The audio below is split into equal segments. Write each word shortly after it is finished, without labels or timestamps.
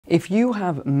If you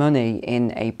have money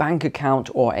in a bank account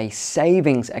or a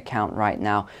savings account right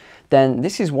now, then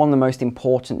this is one of the most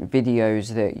important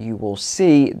videos that you will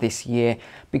see this year,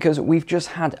 because we've just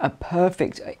had a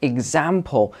perfect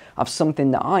example of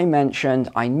something that I mentioned.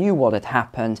 I knew what had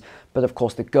happened, but of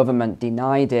course the government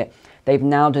denied it. They've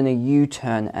now done a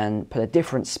U-turn and put a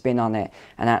different spin on it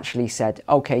and actually said,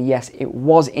 okay, yes, it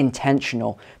was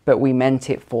intentional, but we meant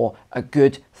it for a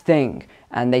good thing.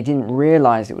 And they didn't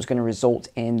realize it was going to result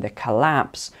in the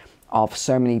collapse of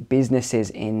so many businesses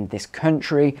in this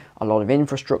country. A lot of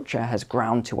infrastructure has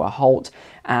ground to a halt,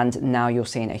 and now you're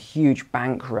seeing a huge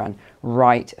bank run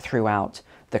right throughout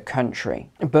the country.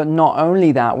 But not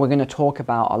only that, we're going to talk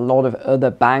about a lot of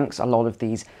other banks, a lot of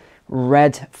these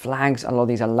red flags, a lot of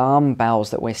these alarm bells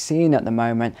that we're seeing at the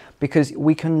moment, because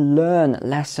we can learn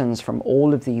lessons from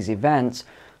all of these events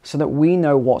so that we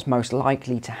know what's most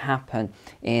likely to happen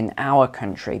in our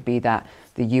country, be that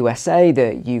the USA,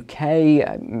 the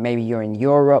UK, maybe you're in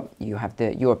Europe, you have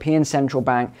the European Central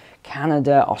Bank,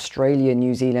 Canada, Australia,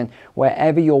 New Zealand.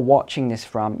 Wherever you're watching this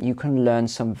from, you can learn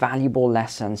some valuable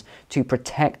lessons to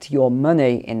protect your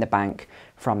money in the bank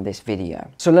from this video.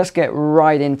 So let's get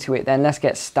right into it then. Let's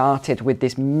get started with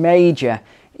this major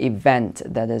event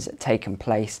that has taken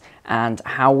place and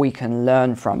how we can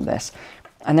learn from this.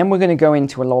 And then we're going to go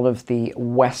into a lot of the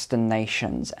Western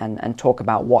nations and talk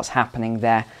about what's happening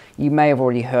there. You may have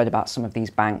already heard about some of these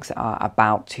banks that are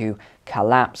about to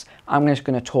collapse. I'm just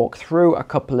going to talk through a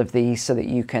couple of these so that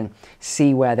you can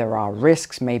see where there are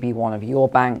risks. Maybe one of your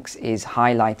banks is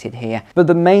highlighted here. But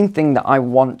the main thing that I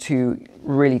want to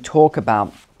really talk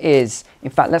about is,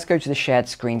 in fact, let's go to the shared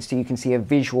screen so you can see a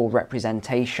visual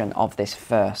representation of this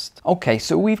first. Okay,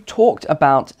 so we've talked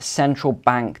about central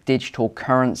bank digital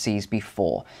currencies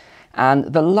before, and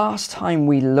the last time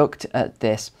we looked at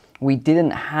this, we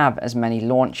didn't have as many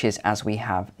launches as we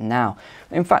have now.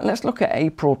 In fact, let's look at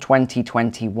April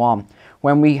 2021,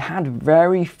 when we had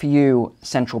very few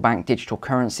central bank digital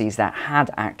currencies that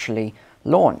had actually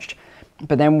launched.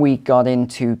 But then we got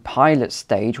into pilot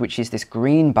stage, which is this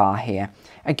green bar here.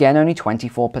 Again, only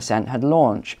 24% had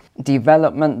launched.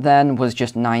 Development then was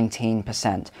just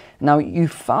 19%. Now you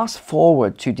fast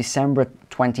forward to December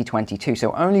 2022,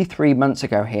 so only 3 months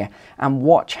ago here, and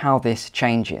watch how this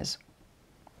changes.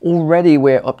 Already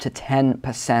we're up to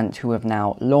 10% who have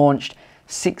now launched,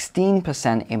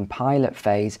 16% in pilot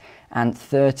phase, and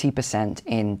 30%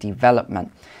 in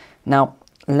development. Now,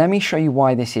 let me show you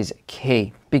why this is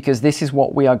key, because this is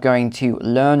what we are going to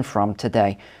learn from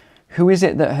today. Who is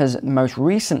it that has most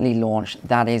recently launched?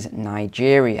 That is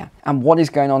Nigeria. And what is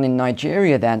going on in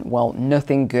Nigeria then? Well,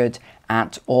 nothing good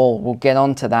at all. We'll get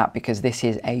on to that because this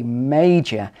is a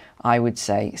major, I would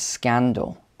say,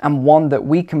 scandal, and one that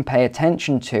we can pay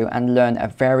attention to and learn a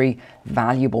very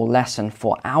valuable lesson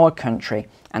for our country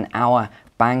and our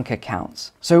bank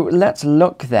accounts. So let's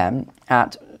look then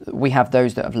at, we have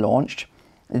those that have launched.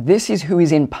 This is who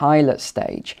is in pilot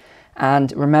stage.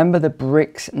 And remember the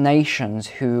BRICS nations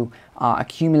who are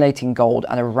accumulating gold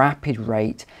at a rapid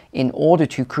rate in order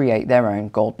to create their own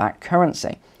gold-backed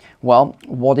currency. Well,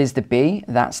 what is the B?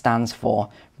 That stands for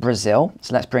Brazil.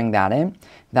 So let's bring that in.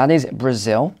 That is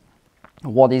Brazil.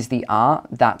 What is the R?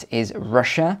 That is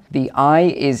Russia. The I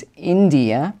is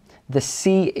India. The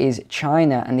C is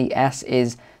China, and the S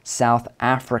is South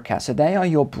Africa. So they are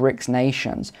your BRICS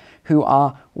nations who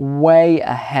are way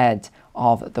ahead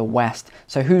of the West.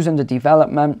 So who's under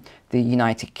development? The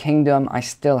United Kingdom. I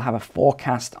still have a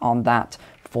forecast on that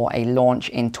for a launch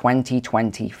in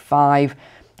 2025.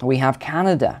 We have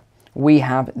Canada. We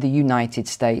have the United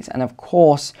States, and of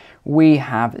course we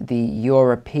have the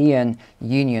European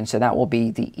Union, so that will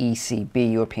be the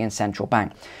ECB, European Central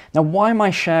Bank. Now, why am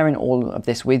I sharing all of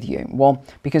this with you? Well,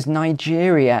 because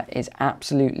Nigeria is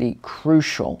absolutely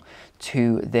crucial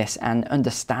to this and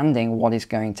understanding what is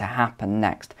going to happen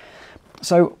next.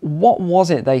 So what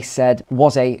was it they said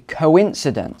was a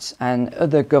coincidence, and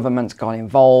other governments got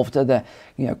involved, other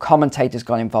commentators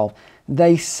got involved.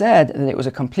 They said that it was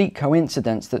a complete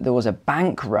coincidence that there was a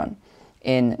bank run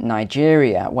in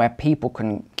Nigeria where people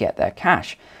couldn't get their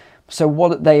cash. So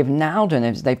what they've now done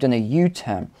is they've done a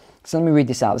U-turn. So let me read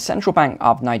this out. The Central Bank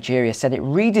of Nigeria said it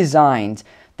redesigned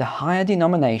the higher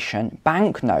denomination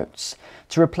banknotes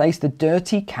to replace the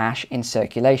dirty cash in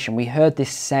circulation. We heard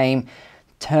this same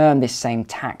term, this same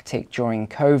tactic during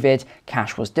COVID.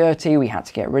 Cash was dirty, we had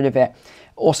to get rid of it.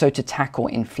 Also to tackle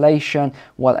inflation.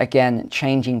 Well, again,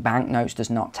 changing banknotes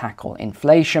does not tackle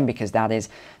inflation because that is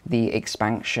the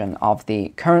expansion of the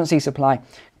currency supply.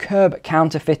 Curb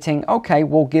counterfeiting. Okay,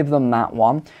 we'll give them that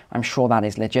one. I'm sure that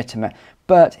is legitimate.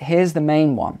 But here's the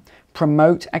main one.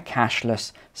 promote a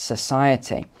cashless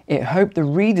society. It hoped the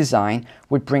redesign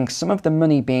would bring some of the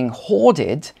money being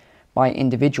hoarded by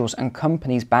individuals and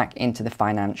companies back into the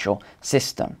financial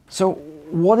system. So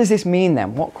what does this mean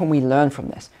then? What can we learn from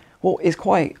this? Well, it's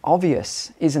quite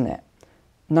obvious, isn't it?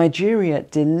 Nigeria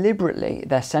deliberately,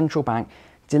 their central bank,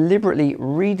 deliberately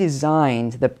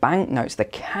redesigned the banknotes, the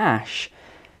cash,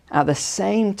 at the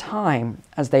same time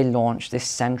as they launched this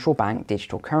central bank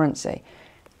digital currency.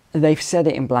 They've said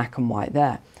it in black and white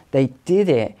there. They did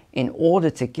it in order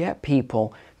to get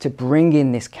people to bring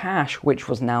in this cash, which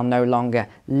was now no longer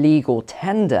legal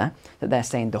tender, that they're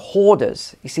saying the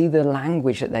hoarders. You see the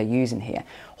language that they're using here,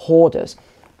 hoarders.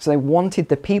 So they wanted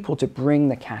the people to bring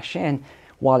the cash in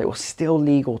while it was still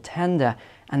legal tender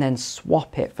and then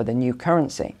swap it for the new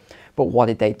currency. But what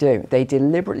did they do? They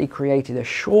deliberately created a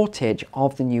shortage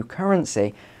of the new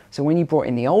currency. So when you brought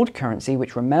in the old currency,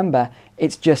 which remember,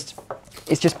 it's just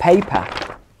paper.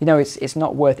 You know, it's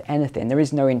not worth anything. There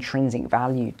is no intrinsic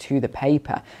value to the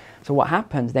paper. So what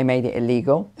happened? They made it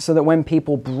illegal so that when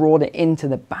people brought it into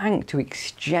the bank to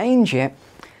exchange it,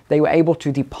 they were able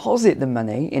to deposit the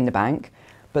money in the bank,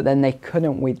 but then they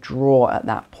couldn't withdraw at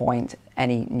that point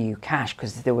any new cash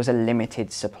because there was a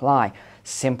limited supply.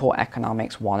 Simple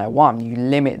economics 101. You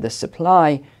limit the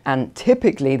supply and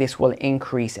typically this will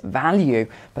increase value,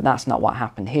 but that's not what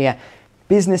happened here.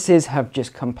 Businesses have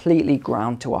just completely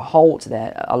ground to a halt.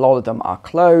 A lot of them are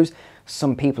closed.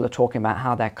 Some people are talking about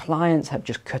how their clients have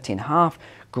just cut in half.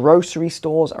 Grocery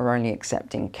stores are only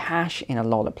accepting cash in a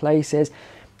lot of places.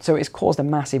 So it's caused a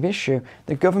massive issue.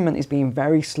 The government is being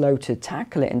very slow to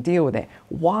tackle it and deal with it.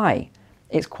 Why?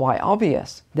 It's quite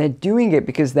obvious. They're doing it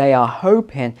because they are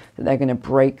hoping that they're going to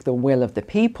break the will of the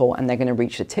people and they're going to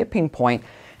reach a tipping point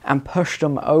and push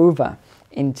them over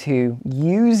into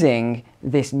using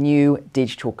this new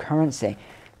digital currency.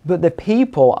 But the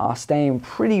people are staying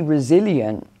pretty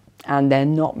resilient and they're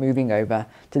not moving over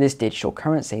to this digital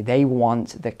currency. They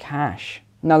want the cash.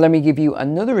 Now let me give you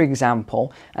another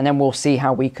example and then we'll see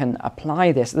how we can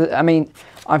apply this. I mean,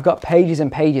 I've got pages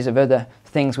and pages of other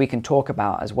things we can talk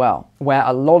about as well, where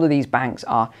a lot of these banks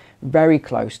are very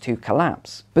close to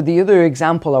collapse. But the other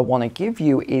example I want to give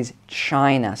you is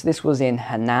China. So this was in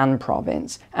Henan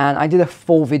province, and I did a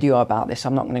full video about this.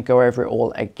 I'm not going to go over it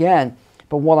all again,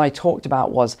 but what I talked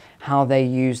about was how they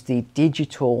use the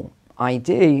digital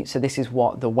ID. So this is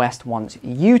what the West wants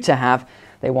you to have.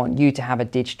 They want you to have a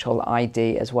digital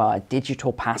ID as well, a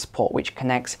digital passport, which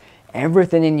connects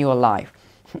everything in your life.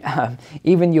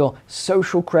 Even your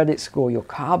social credit score, your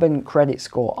carbon credit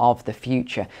score of the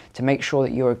future, to make sure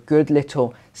that you're a good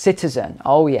little citizen.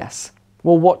 Oh yes.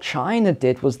 Well, what China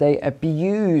did was they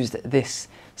abused this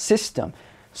system.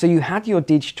 So you had your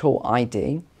digital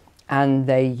ID and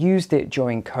they used it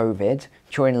during COVID,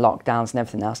 during lockdowns and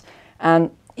everything else.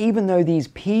 And even though these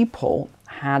people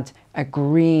had a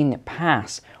green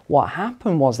pass, what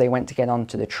happened was they went to get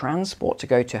onto the transport to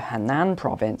go to Henan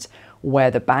province,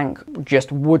 where the bank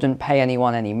just wouldn't pay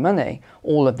anyone any money.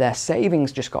 All of their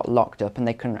savings just got locked up and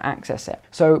they couldn't access it.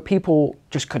 So people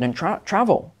just couldn't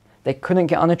travel. They couldn't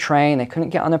get on a train, they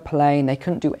couldn't get on a plane, they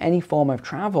couldn't do any form of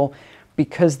travel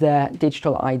because their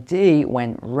digital ID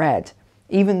went red.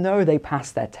 Even though they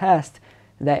passed their test,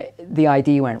 the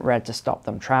ID went red to stop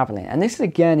them traveling. And this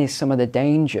again is some of the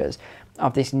dangers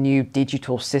of this new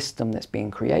digital system that's being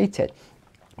created.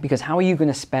 Because how are you going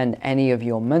to spend any of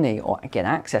your money or get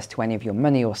access to any of your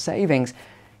money or savings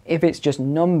if it's just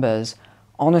numbers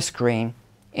on a screen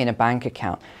in a bank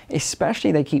account?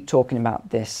 Especially they keep talking about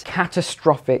this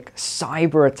catastrophic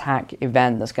cyber attack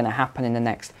event that's going to happen in the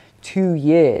next 2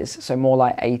 years, so more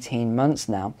like 18 months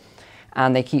now.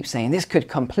 And they keep saying this could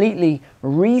completely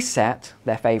reset,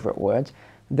 their favorite word,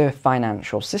 the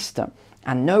financial system.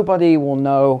 And nobody will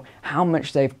know how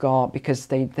much they've got because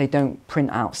they don't print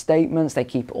out statements, they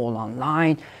keep it all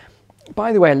online.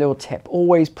 By the way, a little tip,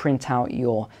 always print out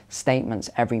your statements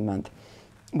every month,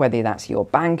 whether that's your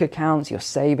bank accounts, your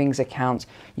savings accounts,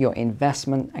 your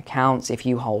investment accounts, if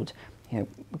you hold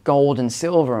gold and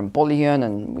silver and bullion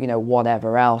and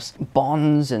whatever else,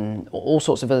 bonds and all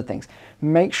sorts of other things.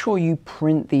 Make sure you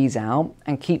print these out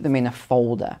and keep them in a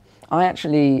folder. I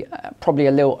actually, probably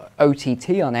a little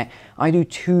OTT on it, I do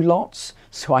 2 lots.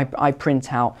 So I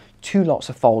print out 2 lots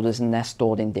of folders and they're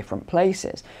stored in different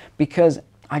places because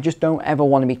I just don't ever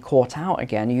want to be caught out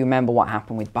again. You remember what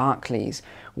happened with Barclays,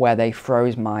 where they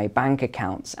froze my bank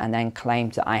accounts and then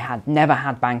claimed that I had never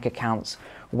had bank accounts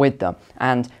with them.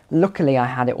 And luckily I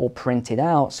had it all printed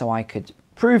out so I could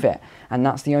prove it. And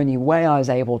that's the only way I was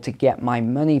able to get my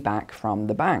money back from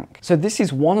the bank. So this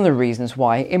is one of the reasons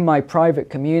why in my private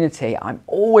community, I'm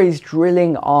always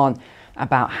drilling on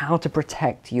about how to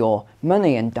protect your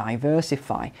money and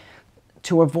diversify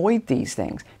to avoid these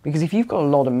things. Because if you've got a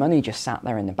lot of money just sat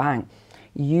there in the bank,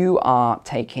 you are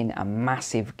taking a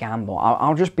massive gamble.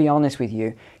 I'll just be honest with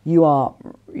you. You are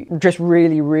just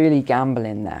really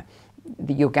gambling there.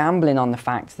 You're gambling on the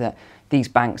fact that these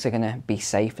banks are going to be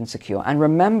safe and secure. And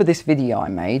remember this video I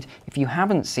made. If you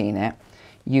haven't seen it,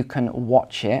 you can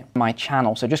watch it on my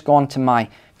channel. So just go onto my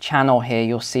channel here.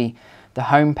 You'll see the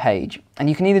home page, and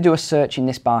you can either do a search in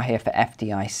this bar here for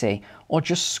FDIC or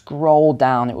just scroll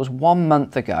down. It was 1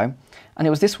 month ago, and it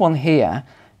was this one here.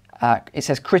 It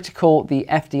says critical, the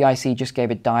FDIC just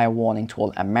gave a dire warning to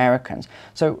all Americans.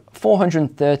 So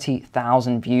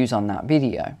 430,000 views on that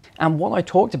video. And what I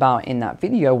talked about in that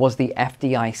video was the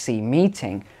FDIC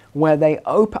meeting where they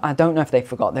I don't know if they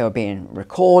forgot they were being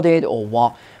recorded or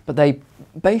what, but they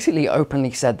basically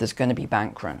openly said there's going to be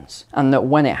bank runs and that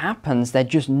when it happens, they're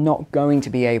just not going to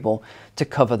be able to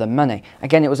cover the money.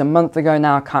 Again, it was a month ago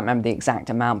now, I can't remember the exact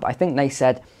amount, but I think they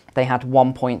said they had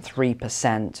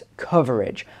 1.3%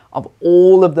 coverage of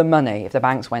all of the money. If the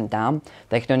banks went down,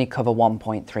 they could only cover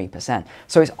 1.3%.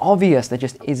 So it's obvious there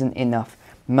just isn't enough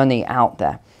money out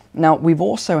there. Now, we've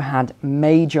also had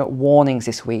major warnings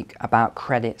this week about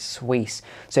Credit Suisse.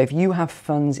 So if you have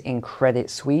funds in Credit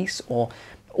Suisse, or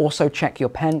also check your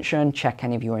pension, check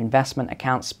any of your investment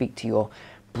accounts, speak to your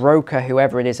broker,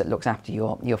 whoever it is that looks after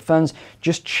your funds,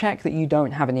 just check that you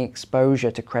don't have any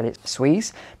exposure to Credit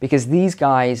Suisse, because these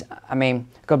guys, I mean,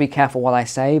 gotta be careful what I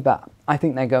say, but I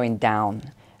think they're going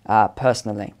down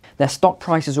personally. Their stock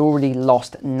price has already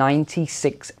lost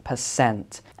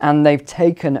 96%, and they've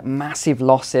taken massive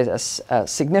losses, a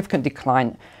significant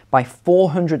decline by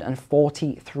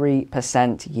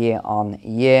 443% year on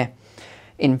year.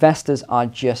 Investors are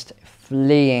just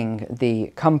fleeing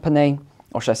the company,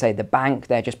 or should I say the bank.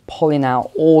 They're just pulling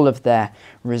out all of their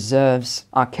reserves.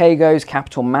 Archegos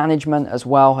Capital Management as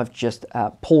well have just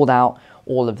pulled out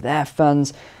all of their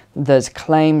funds. There's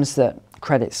claims that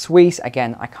Credit Suisse,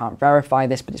 again, I can't verify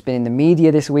this, but it's been in the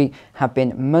media this week, have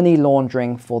been money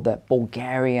laundering for the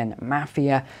Bulgarian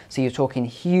mafia. So you're talking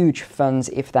huge funds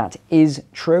if that is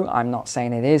true. I'm not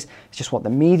saying it is. It's just what the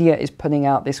media is putting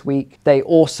out this week. They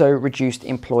also reduced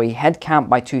employee headcount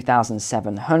by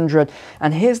 2,700.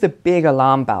 And here's the big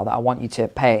alarm bell that I want you to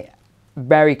pay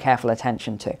very careful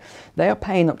attention to. They are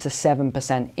paying up to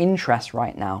 7% interest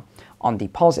right now on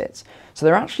deposits. So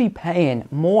they're actually paying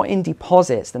more in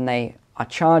deposits than they are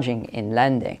charging in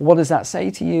lending. What does that say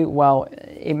to you? Well,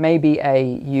 it may be a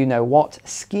you-know-what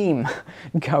scheme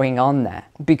going on there,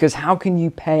 because how can you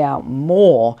pay out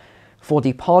more for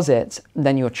deposits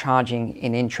than you're charging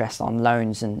in interest on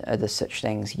loans and other such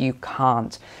things? You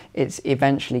can't. It's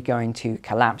eventually going to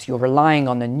collapse. You're relying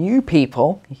on the new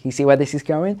people, you see where this is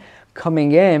going,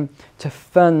 coming in to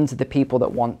fund the people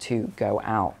that want to go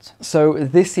out. So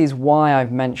this is why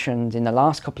I've mentioned in the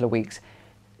last couple of weeks,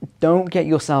 don't get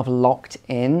yourself locked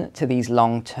in to these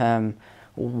long-term,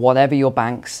 whatever your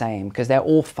bank's saying, because they're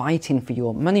all fighting for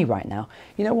your money right now.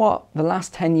 You know what? The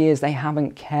last 10 years, they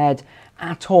haven't cared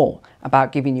at all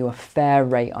about giving you a fair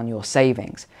rate on your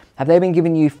savings. Have they been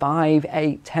giving you 5,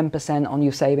 8, 10% on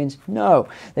your savings? No,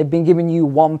 they've been giving you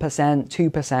 1%,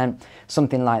 2%,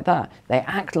 something like that. They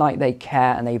act like they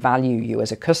care and they value you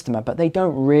as a customer, but they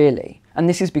don't really. And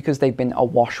this is because they've been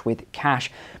awash with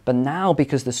cash. But now,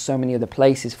 because there's so many other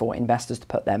places for investors to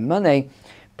put their money,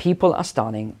 people are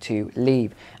starting to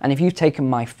leave. And if you've taken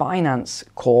my finance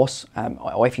course,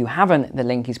 or if you haven't, the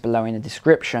link is below in the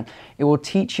description. It will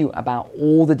teach you about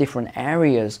all the different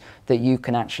areas that you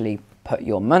can actually put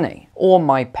your money, or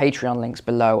my Patreon links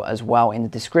below as well in the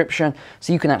description,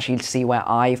 so you can actually see where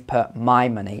I've put my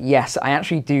money. Yes, I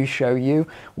actually do show you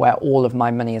where all of my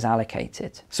money is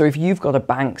allocated. So if you've got a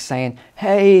bank saying,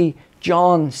 hey,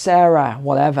 John, Sarah,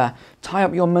 whatever, tie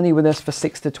up your money with us for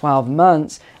 6 to 12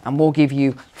 months and we'll give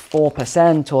you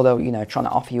 4%, although, trying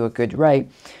to offer you a good rate,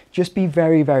 just be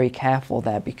very, very careful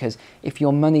there, because if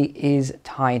your money is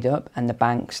tied up and the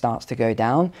bank starts to go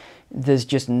down, there's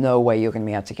just no way you're going to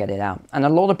be able to get it out. And a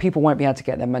lot of people won't be able to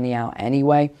get their money out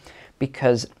anyway,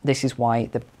 because this is why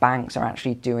the banks are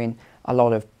actually doing a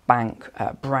lot of bank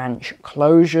branch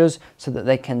closures, so that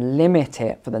they can limit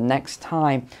it for the next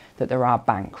time that there are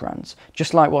bank runs.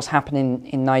 Just like what's happening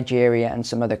in Nigeria and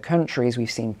some other countries,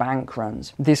 we've seen bank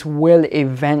runs. This will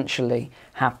eventually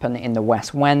happen in the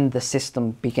West when the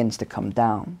system begins to come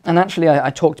down. And actually,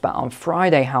 I talked about on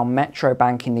Friday how Metro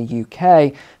Bank in the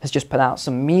UK has just put out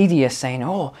some media saying,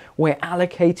 oh, we're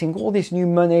allocating all this new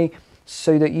money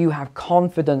so that you have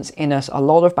confidence in us. A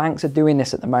lot of banks are doing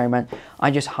this at the moment.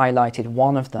 I just highlighted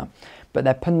one of them, but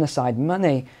they're putting aside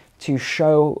money to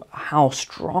show how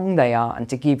strong they are and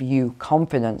to give you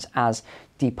confidence as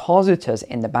depositors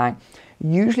in the bank.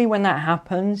 Usually when that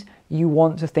happens, you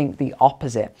want to think the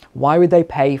opposite. Why would they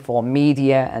pay for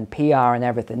media and PR and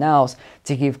everything else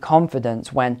to give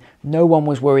confidence when no one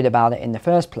was worried about it in the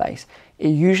first place? It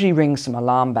usually rings some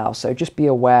alarm bells, so just be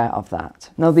aware of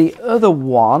that. Now, the other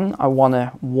one I want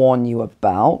to warn you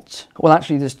about, well,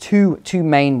 actually there's two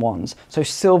main ones. So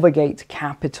Silvergate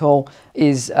Capital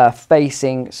is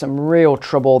facing some real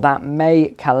trouble that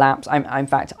may collapse. In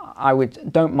fact,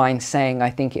 don't mind saying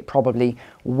I think it probably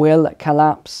will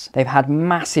collapse. They've had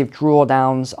massive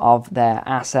drawdowns of their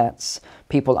assets.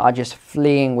 People are just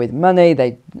fleeing with money.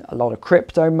 A lot of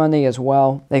crypto money as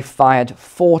well. They fired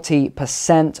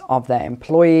 40% of their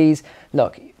employees.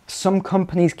 Look, some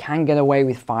companies can get away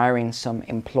with firing some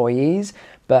employees,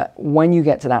 but when you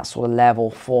get to that sort of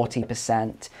level,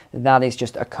 40%, that is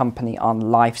just a company on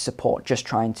life support, just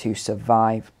trying to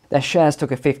survive. Their shares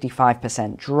took a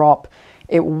 55% drop.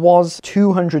 It was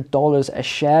 $200 a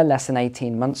share less than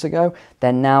 18 months ago.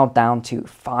 They're now down to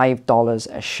 $5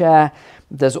 a share.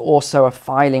 There's also a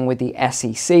filing with the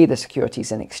SEC, the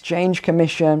Securities and Exchange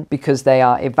Commission, because they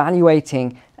are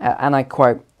evaluating, and I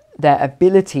quote, their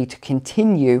ability to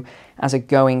continue as a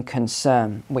going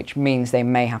concern, which means they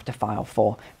may have to file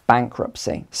for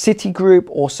bankruptcy. Citigroup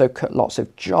also cut lots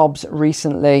of jobs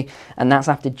recently, and that's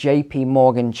after JP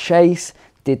Morgan Chase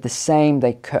did the same.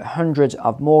 They cut hundreds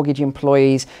of mortgage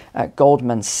employees.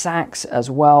 Goldman Sachs as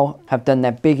well have done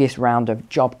their biggest round of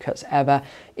job cuts ever.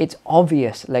 It's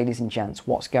obvious, ladies and gents,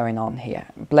 what's going on here.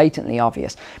 Blatantly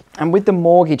obvious. And with the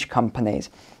mortgage companies,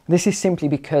 this is simply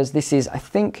because I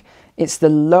think it's the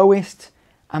lowest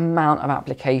amount of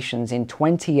applications in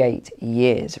 28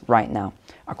 years right now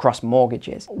across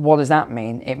mortgages. What does that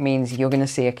mean? It means you're going to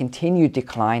see a continued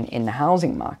decline in the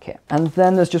housing market. And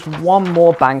then there's just one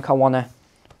more bank I want to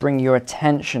bring your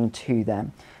attention to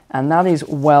them, and that is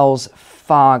Wells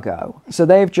Fargo. So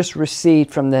they've just received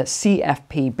from the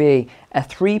CFPB a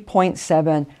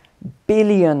 $3.7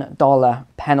 billion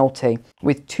penalty,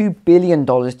 with $2 billion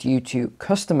due to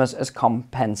customers as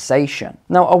compensation.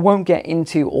 Now, I won't get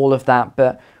into all of that,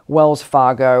 but Wells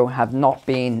Fargo have not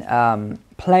been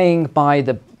playing by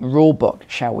the rule book,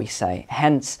 shall we say.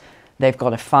 Hence, they've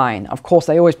got a fine. Of course,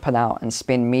 they always put out and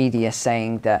spin media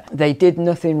saying that they did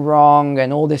nothing wrong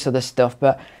and all this other stuff,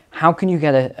 but how can you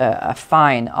get a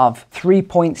fine of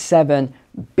 $3.7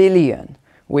 billion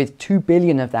with $2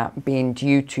 billion of that being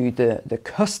due to the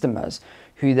customers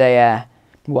who they,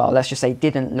 well, let's just say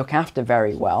didn't look after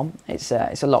very well? It's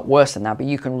a lot worse than that, but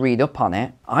you can read up on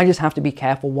it. I just have to be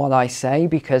careful what I say,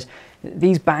 because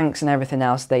these banks and everything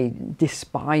else, they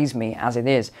despise me as it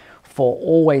is for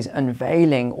always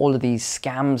unveiling all of these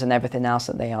scams and everything else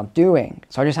that they are doing.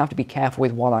 So I just have to be careful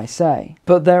with what I say.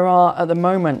 But there are, at the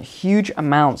moment, huge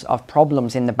amounts of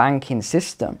problems in the banking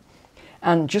system.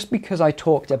 And just because I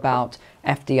talked about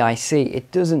FDIC,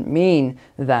 it doesn't mean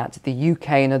that the UK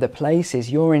and other places,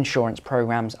 your insurance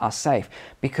programs are safe,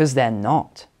 because they're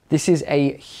not. This is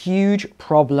a huge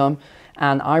problem,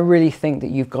 and I really think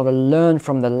that you've got to learn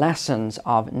from the lessons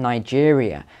of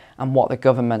Nigeria and what the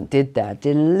government did there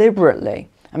deliberately.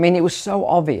 I mean, it was so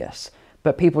obvious,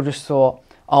 but people just thought,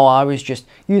 oh, I was just,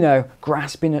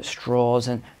 grasping at straws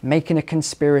and making a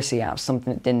conspiracy out of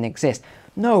something that didn't exist.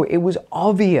 No, it was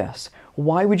obvious.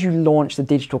 Why would you launch the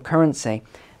digital currency,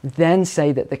 then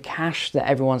say that the cash that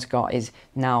everyone's got is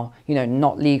now,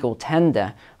 not legal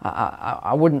tender?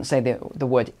 I wouldn't say the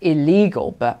word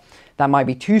illegal, but that might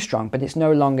be too strong, but it's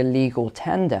no longer legal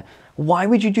tender. Why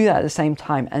would you do that at the same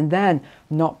time and then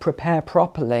not prepare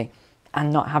properly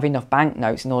and not have enough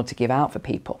banknotes in order to give out for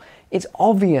people? It's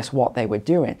obvious what they were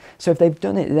doing. So if they've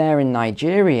done it there in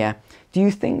Nigeria, do you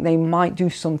think they might do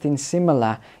something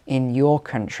similar in your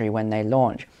country when they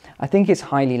launch? I think it's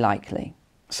highly likely.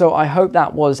 So I hope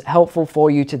that was helpful for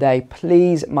you today.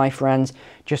 Please, my friends,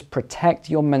 just protect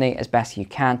your money as best you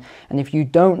can. And if you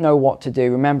don't know what to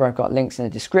do, remember, I've got links in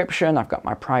the description. I've got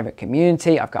my private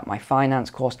community. I've got my finance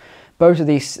course. Both of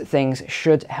these things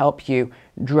should help you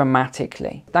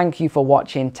dramatically. Thank you for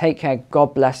watching. Take care.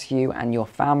 God bless you and your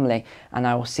family. And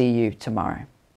I will see you tomorrow.